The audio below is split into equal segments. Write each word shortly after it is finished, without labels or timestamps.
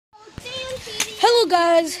So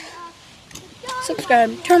guys,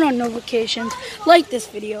 subscribe, turn on notifications, like this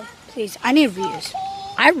video, please. I need views.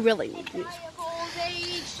 I really need views.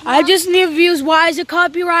 I just need views. Why is it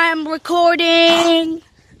copyright? I'm recording.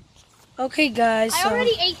 Okay, guys. I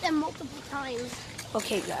already ate them multiple times.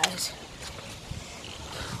 Okay, guys.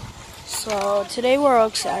 So today we're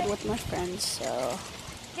outside with my friends. So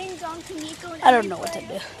I don't know what to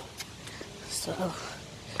do. So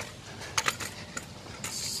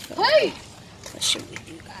Hey! what should we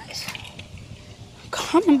do, guys?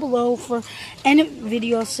 Comment below for any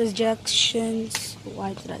video suggestions.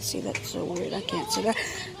 Why did I say that so weird? I can't say that.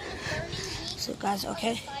 So guys,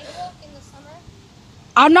 okay.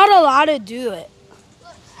 I'm not allowed to do it.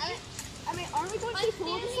 I mean, aren't we going to the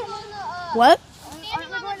pool this summer? What? Aren't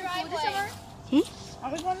we going to the pool this summer?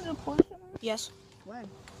 Are we going to the pool this summer? Yes. When?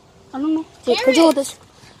 I don't know. Wait, could you hold this?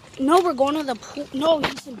 No, we're going to the pool. No,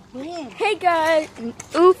 you said when. Hey guys,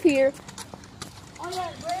 Oof here. Oh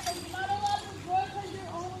yeah, Brandon, you're not allowed to draw because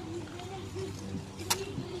you're only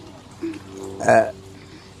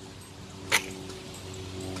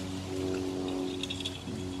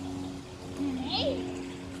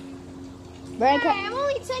Brand, I'm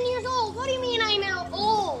only 10 years old. What do you mean I'm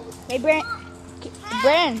old? Hey, Brand,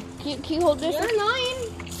 can you hold this? You're 9.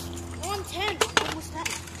 I'm 10. Almost 10.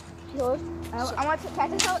 I want to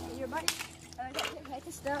catch this out. Your butt. I want to catch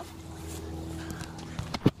this stuff.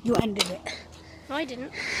 You ended it. No, I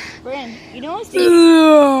didn't. Brand, you know what's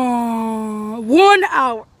 1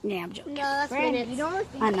 hour. Nah, I'm joking. No, that's Brand, minutes. you know what's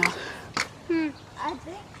I know. I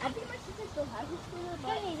think my sister still has this scooter,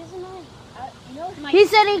 but Hey, this is mine. you know what's He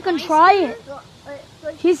said he can try it. so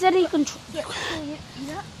He said he can try. you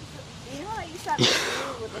know how you start with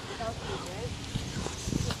the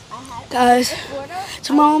right? Guys,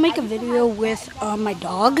 tomorrow I'll make a video with my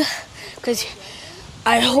dog, because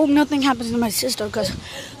I hope nothing happens to my sister, because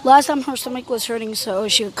last time her stomach was hurting, so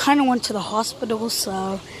she kind of went to the hospital.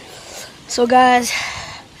 So guys,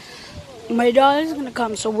 my dog is gonna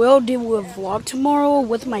come, so we'll do a vlog tomorrow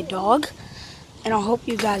with my dog, and I hope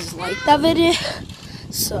you guys like that video.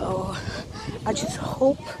 So I just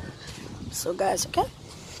hope. So guys, okay,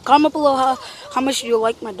 comment below how much do you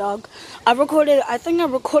like my dog. I think I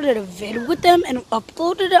recorded a video with them and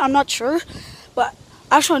uploaded it. I'm not sure, but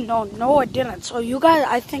actually no I didn't. So you guys,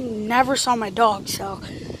 I think, never saw my dog, so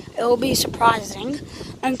it'll be surprising.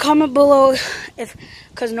 And comment below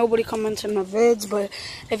because nobody comments in my vids, but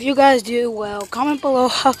if you guys do, well, comment below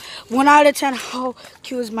 1 out of 10 how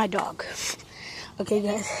cute is my dog. Okay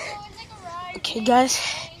guys,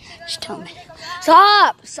 just tell me.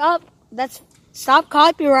 Stop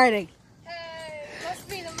copywriting.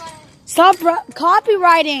 Stop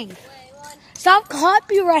copywriting. Stop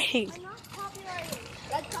copywriting. I'm not copyrighted.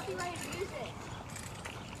 That's copyrighted music.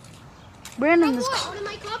 Brandon, What am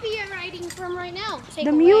I copywriting from right now? Take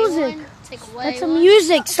the away music. One, take away That's the one.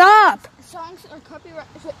 music. Stop. Songs are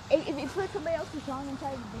copyrighted. So if you put somebody else's song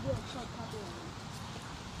inside the video, it's like copyrighted.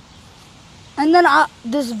 And then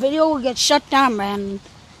this video will get shut down, man.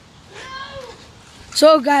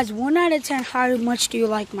 So guys, 1 out of 10, how much do you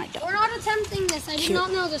like my dog? We're not attempting this. I did not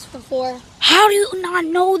know this before. How do you not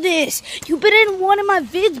know this? You've been in one of my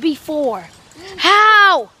vids before.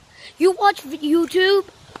 How? You watch YouTube?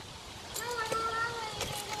 No, I don't have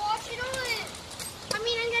anything to watch it on it. I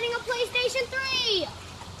mean, I'm getting a PlayStation 3.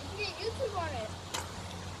 Get YouTube on it.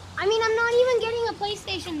 I mean, I'm not even getting a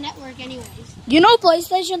PlayStation Network anyways. You know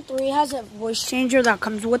PlayStation 3 has a voice changer that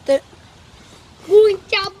comes with it?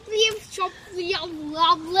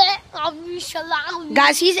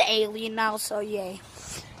 Guys, he's an alien now, so yay.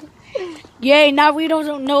 Yay, now we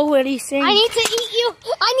don't know what he's saying. I need to eat you.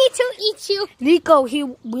 I need to eat you. Nico,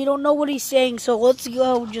 we don't know what he's saying, so let's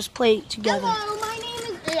go just play it together. Hello, my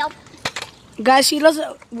name is Leo. Guys, he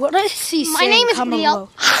doesn't. What is he saying? My name is Comment Leo. below.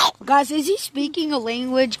 Guys, is he speaking a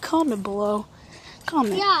language? Comment below.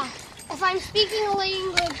 Comment. Yeah, if I'm speaking a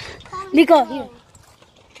language, comment Nico, below.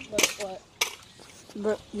 here. What?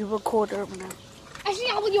 But you record over now. I see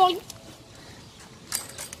how you.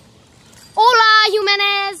 Hola,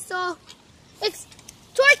 humanes. So, it's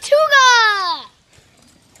Tortuga.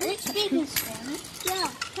 Are you speaking Spanish? Yeah,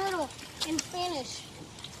 turtle in Spanish.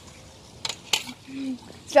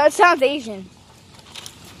 That sounds Asian.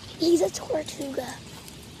 He's a Tortuga.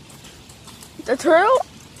 The turtle?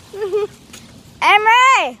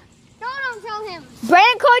 Emre! No, don't tell him.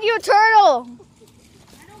 Brandon called you a turtle.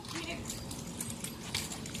 I don't care.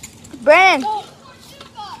 Brandon, Oh,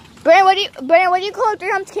 Tortuga. Brandon, what do you call a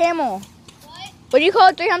 3-humped camel? What? What do you call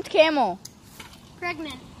a 3-humped camel?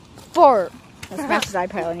 Pregnant. 4. That's Max's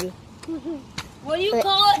iPad on you. What do you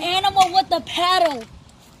call an animal with a paddle?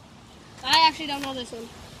 I actually don't know this one.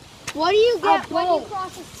 What do you get when you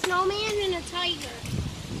cross a snowman and a tiger?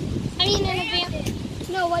 I mean, and a vampire.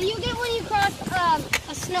 No, what do you get when you cross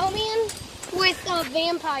a snowman with a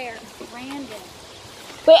vampire? Brandon.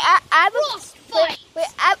 Wait, I have a Frostbite. wait.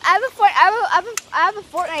 I have a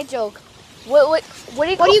Fortnite joke. What do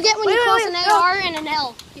you What do you get when you cross an no. AR and an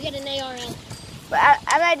L? You get an ARL. But I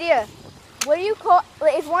have an idea. What do you call?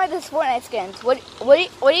 Like, it's one of the Fortnite skins. What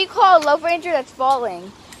do you call a Love Ranger that's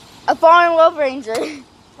falling? A falling Love Ranger.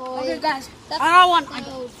 Okay, guys. That's I don't want.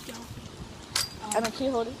 so dope. I mean, can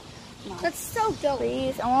you hold it? That's so dope.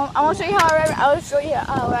 Please. I want to show you how I will show you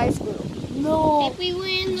how I screw. No. If we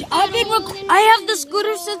win, the I've been. battle, then I we have the win.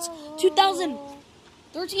 scooter since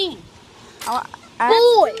 2013.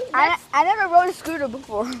 I never rode a scooter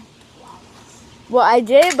before. Well, I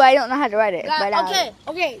did, but I don't know how to ride it.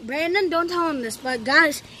 Okay, Brandon, don't tell him this, but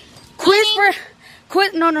guys,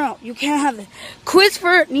 no, you can't have it. Quiz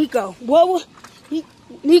for Nico.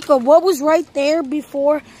 Nico, what was right there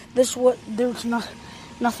before this? There's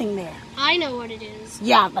nothing there. I know what it is.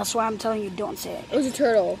 Yeah, that's why I'm telling you, don't say it. It was a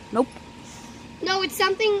turtle. Nope. No, it's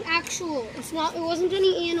something actual. It's not. It wasn't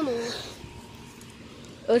any animal.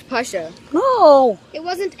 It was Pasha. No. It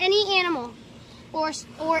wasn't any animal or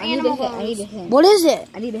animal bones. I need a hint. What is it?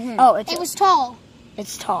 I need a hint. Oh, It was tall.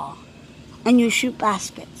 it's tall, and you shoot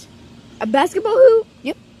baskets. A basketball hoop?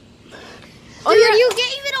 Yep. Oh, Dude, yeah. you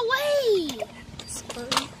gave it away.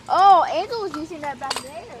 Oh, Angel was using that back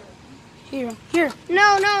there. Here.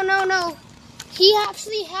 No. He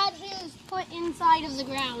actually had his put inside of the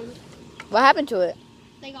ground. What happened to it?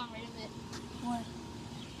 They got rid of it. What?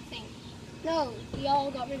 I think. No,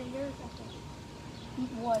 y'all got rid of yours.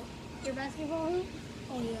 What? Your basketball hoop?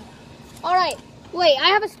 Oh yeah. All right. Wait, I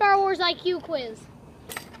have a Star Wars IQ quiz.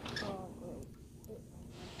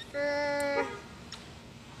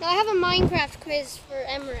 No, I have a Minecraft quiz for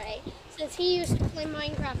Emre, since he used to play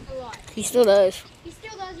Minecraft a lot. He still does. He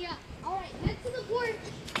still does, yeah. All right, next to the court.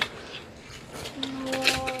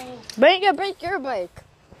 But you gotta break your bike.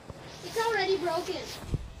 It's already broken.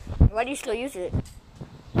 Why do you still use it?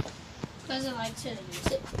 Because I like to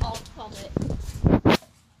sit off of it.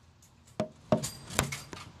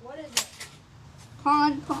 What is it?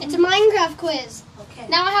 It's a Minecraft quiz. Okay.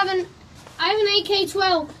 Now I have an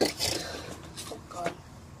AK-12. Oh God.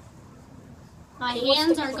 My What's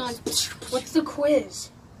hands the are quiz? gone. What's the quiz?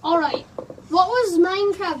 All right. What was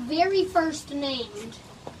Minecraft very first named?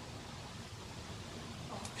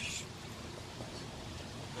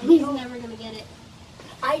 He's never gonna get it.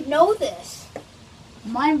 I know this.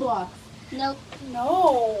 Mind block. Nope.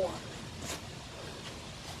 No.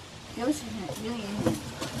 Give us a hint. Give me a hint.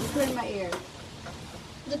 Just put it in my ear.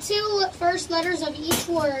 The two first letters of each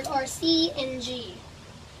word are C and G.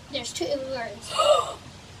 There's two words.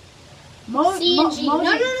 C and G.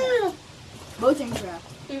 No. Motion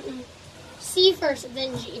craft. Mm-mm. C first,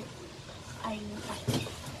 then G.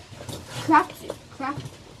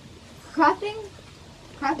 Crafting?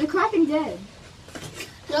 The crafting dead.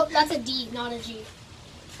 Nope, that's a D, not a G.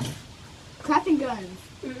 Crafting guns.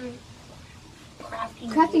 Mm-mm.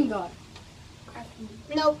 Crafting god.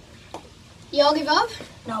 Nope. Y'all give up?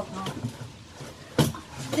 No.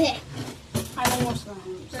 Blech. I almost know.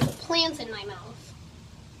 There's a plant in my mouth.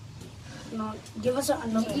 No. Give us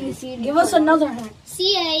another You can hint. see it in Give the us corner. another hint.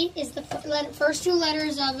 CA is the first two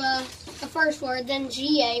letters of the first word, then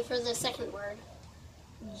GA for the second word.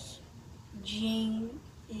 Jane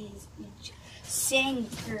is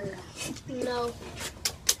Singer. No.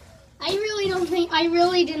 I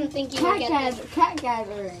really didn't think you would get it. Cat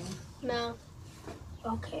gathering. No.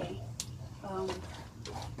 Okay.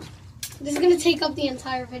 This is going to take up the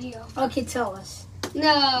entire video. Okay, tell us. No,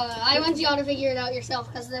 I want y'all to figure it out yourself,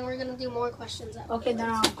 because then we're going to do more questions. Okay, then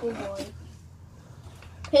I'll Google it.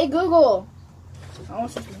 Hey Google. No,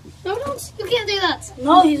 don't. You can't do that.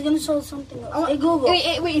 No, he's gonna show something else. Hey, Google. Wait,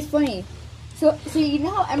 it's funny. So you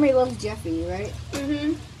know how Emery loves Jeffy, right?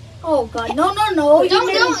 Mm-hmm. Oh God, no. Don't.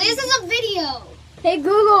 This is a video. Hey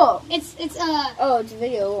Google. It's Oh, it's a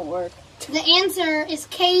video. It won't work. the answer is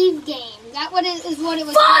cave game. That is what it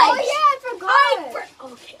was Fine. called. I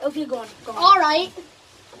forgot. Okay, go on. All right.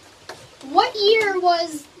 What year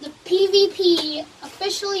was the PvP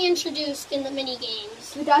officially introduced in the mini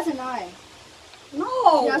games? 2009.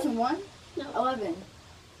 No. 2001. No. 11.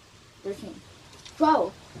 13.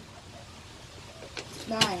 12.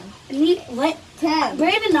 9. What? 10.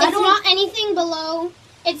 Brandon, It's I don't. not anything below.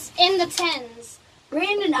 It's in the tens.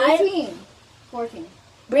 Brandon, 13. 14.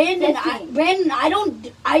 Brandon, 15.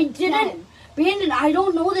 I didn't. 10. Brandon, I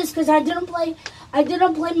don't know this because I didn't play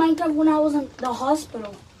Minecraft when I was in the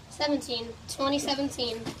hospital.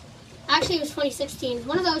 2017. Actually, it was 2016.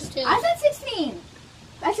 One of those two. I said 16.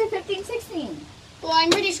 I said 15, 16. Well, I'm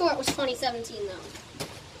pretty sure it was 2017 though.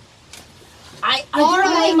 I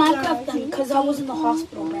Alright. didn't play Minecraft then because I was in the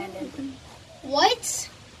hospital, Brandon. What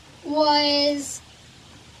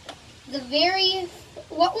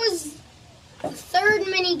was the third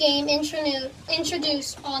mini game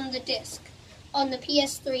introduced on the disc, on the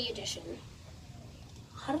PS3 edition,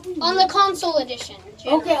 How do we on the console edition? Okay,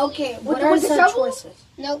 generally? okay. What the are the shovel? choices?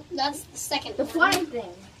 Nope, that's the second The one. flying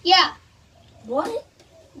thing. Yeah, What?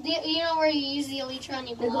 you know where you use the Elytra and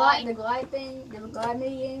you The glide. glide thing. The glide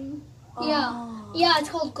mini game. Yeah, Oh. yeah, it's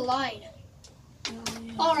called Glide. Oh,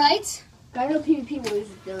 yeah. All right. I know PvP was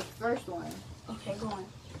the first one. Okay, go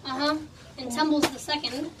on. And Tumble's the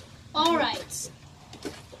second. All right.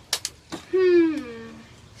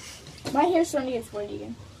 My hair's starting to get sweaty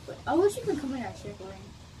again. But I wish you could come in actually.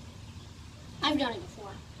 I've done it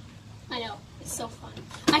before. I know. It's so fun.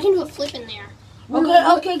 I can do a flip in there.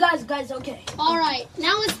 Okay, guys, okay. All right.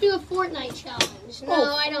 Now let's do a Fortnite challenge. No,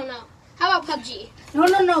 Oh. I don't know. How about PUBG? No,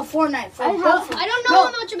 Fortnite. I don't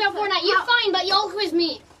know much about Fortnite. You're fine, but y'all quiz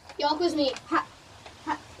me. Y'all quiz me.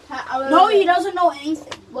 No, he doesn't know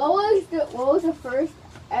anything. What was the first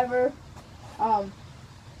ever? What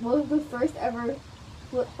was the first ever?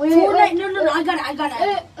 Fortnite. No, I got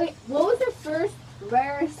it. Wait, what was the first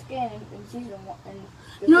rare skin in season 1?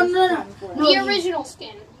 No. The original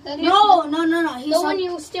skin. No. The one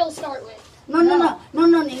you still start with. No.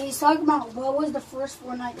 He's talking about what was the first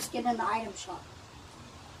Fortnite skin in the item shop.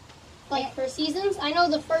 Like for seasons? I know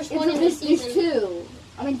the first one in the There's season. 2.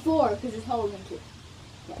 I mean 4 because there's Halloween 2.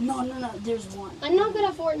 Yes. No. There's one. I'm not good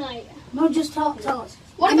at Fortnite. No, just tell us.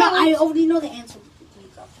 What I know, about- I already know the answer.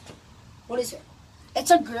 What is it?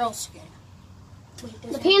 It's a girl skin.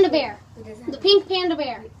 The panda bear. The pink panda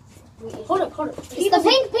bear. Hold up. It's the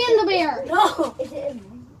pink panda bear. No. Is it?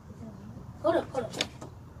 Hold up.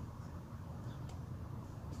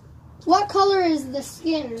 What color is the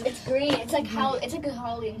skin? It's green. It's like it's like a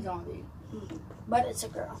Halloween zombie. But it's a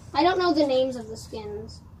girl. I don't know the names of the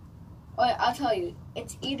skins. Oh, I'll tell you.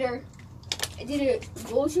 It's either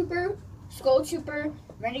Gold Trooper, Skull Trooper,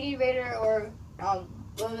 Renegade Raider, or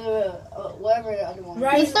whatever the other one.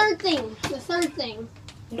 Right. The third thing.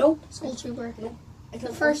 Nope. Soul Trooper. It's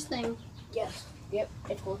The first thing. Yes. Yep,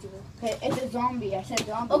 it's Gold Trooper. Okay, it's a zombie. I said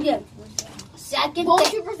zombie. Okay. Second Gold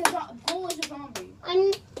thing. Trooper's Gold is a zombie.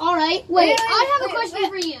 All right. Wait, Wait, I have a wait, question wait.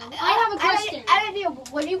 for you. I have a question. I have an idea.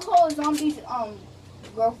 What do you call a zombie's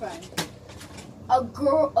girlfriend? A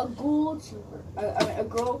ghoul trooper. A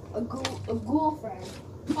ghoul friend.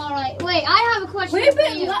 All right. Wait, I have a question for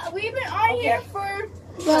you. We've been on here for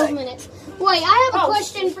 12 minutes. Wait, I have a Oh,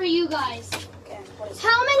 question for you guys. Okay, what is it?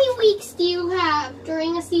 How many weeks do you have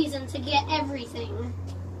during a season to get everything?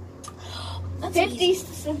 50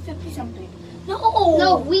 something.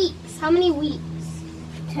 No, weeks. How many weeks?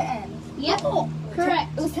 10. Yep.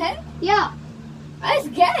 Correct. It was 10? Yeah. I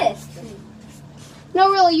just guessed. No,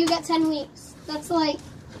 really, you get 10 weeks. That's like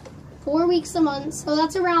 4 weeks a month, so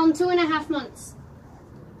that's around 2.5 months.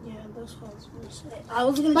 Yeah, that's what I was going to say. I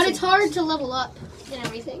was going to But say. it's hard to level up and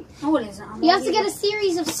everything. No, it isn't. You have to get a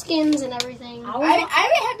series of skins and everything. I already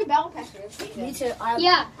had the battle pass for this season. Me too.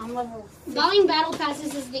 Yeah. I'm level. Buying battle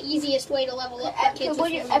passes is the easiest way to level up for kids.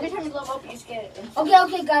 Every time you level up, you just get it.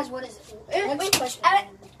 Okay, guys, what is it? Next question.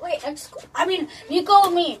 I mean, Nico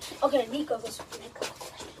and me. Okay, Nico goes. Nico.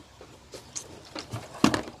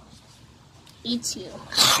 Eats you.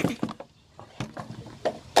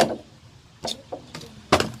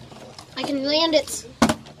 I can land it.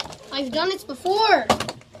 I've done it before.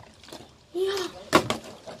 Yeah.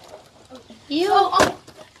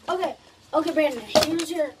 Okay, Brandon, here's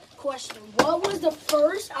your question. What was the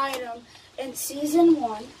first item in season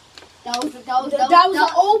 1 that was the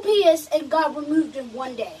OPS and got removed in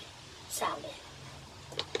one day? Sadly.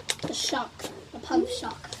 The shock. The pump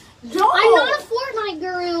shock. No! I'm not a Fortnite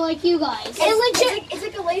guru like you guys. It's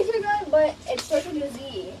like a laser gun, but it starts with a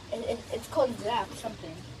Z. It's called Zap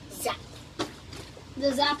something. Zap.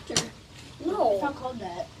 The Zaptor. No. It's not called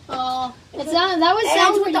that. Oh, that would It sound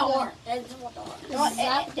ends with pretty the good. R. It ends with the R. No,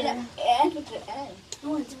 Zaptor. it ends with the N.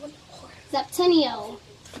 No, it ends with the R. Zaptenio.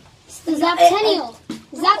 It's the No, Zaptennial.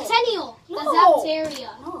 Zaptennial. The No.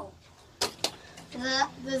 Zapteria. No.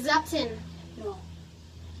 The Zaptin. No.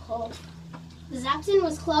 Called The Zaptin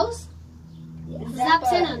was close. Zappa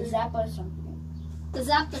something.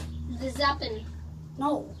 The Zappin.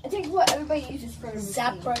 No. I think what everybody uses for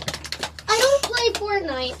Zapper. I don't play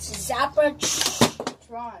Fortnite. Zapper.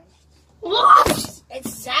 Tron.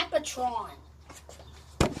 It's Zappatron.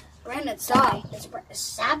 Brandon, stop. It's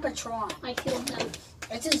Zappatron. I killed them.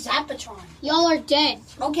 It's a Zappatron. Y'all are dead.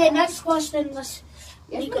 Okay, next question.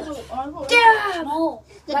 Yes, Nico. Dab! No.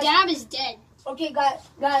 The dab is dead. Okay,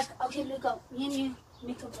 guys. Okay, Nico. Me and you.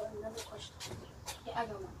 Nico, another question. Yeah, I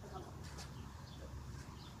got one.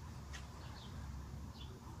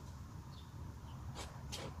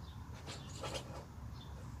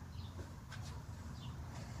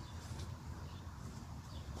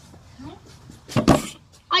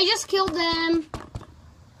 I just killed them.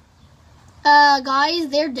 Guys,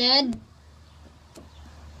 they're dead.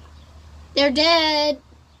 They're dead.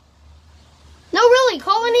 No, really,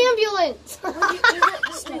 call an ambulance.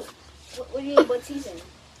 What do you mean, what season?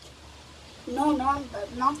 No, not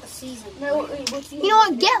the season. No, wait, what season? You know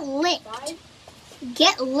what? Get licked. 5?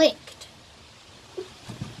 Get licked.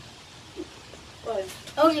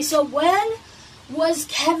 Okay, so when was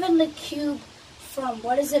Kevin the Cube from?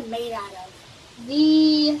 What is it made out of?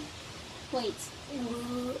 Wait.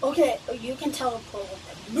 Okay, you can teleport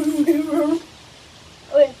with it.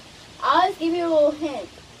 Wait, I'll just give you a little hint.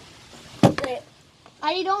 Wait,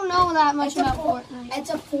 I don't know that much about Fortnite. It's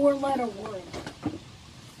a 4-letter word.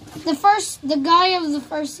 The guy of the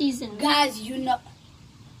first season. Guys, you know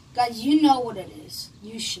what it is.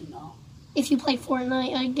 You should know. If you play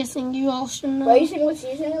Fortnite, I'm guessing you all should know. are you saying what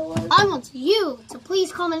season it was? I want you to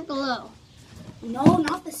please comment below. No,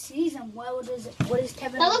 not the season. What is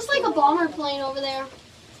Kevin? That looks like a bomber plane over there.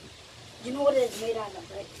 You know what it is made out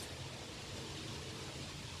of, right?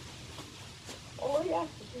 Oh, yeah.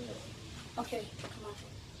 Okay, come on.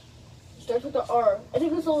 Starts with the R. I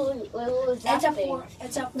think it's a little zap thing.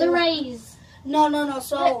 It's a The rays. No.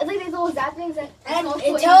 So I think there's little zap things that and go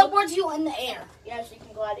it to teleports you in the air. Yeah, so you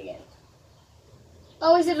can glide again.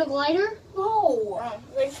 Oh, is it a glider? No.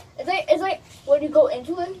 It's like when you go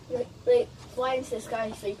into it, you like fly into the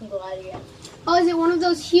sky so you can glide again. Oh, is it one of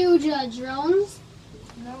those huge drones?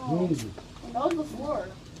 No. That was before.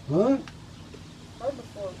 Huh? That was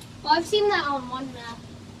before. Well, I've seen that on one map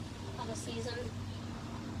of a season.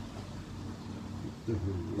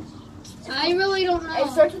 I really don't know. It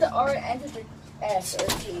starts with the R and ends with the S or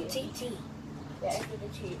T. T. Yeah, ends with the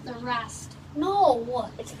T. The rest. No.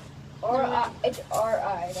 What? It's R-I. It's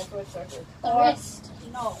R-I. That's what it starts with. The wrist.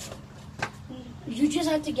 No. You just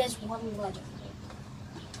have to guess one letter.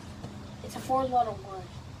 It's a 4-letter word.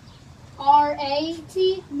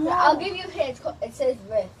 R-A-T? No. I'll give you a hint. It says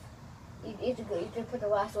Rift. You have to put the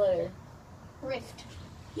last letter. Rift.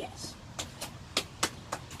 Yes.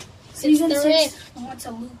 Season the 6. Rift. I want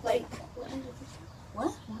to loop like.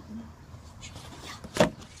 What?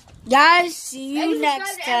 Guys, see you And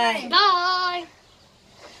next subscribe to time. Bye.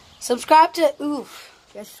 Subscribe to Oof.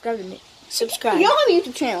 Yeah, subscribe to me. Subscribe. You don't have a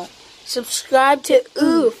YouTube channel. Subscribe to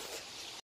Oof.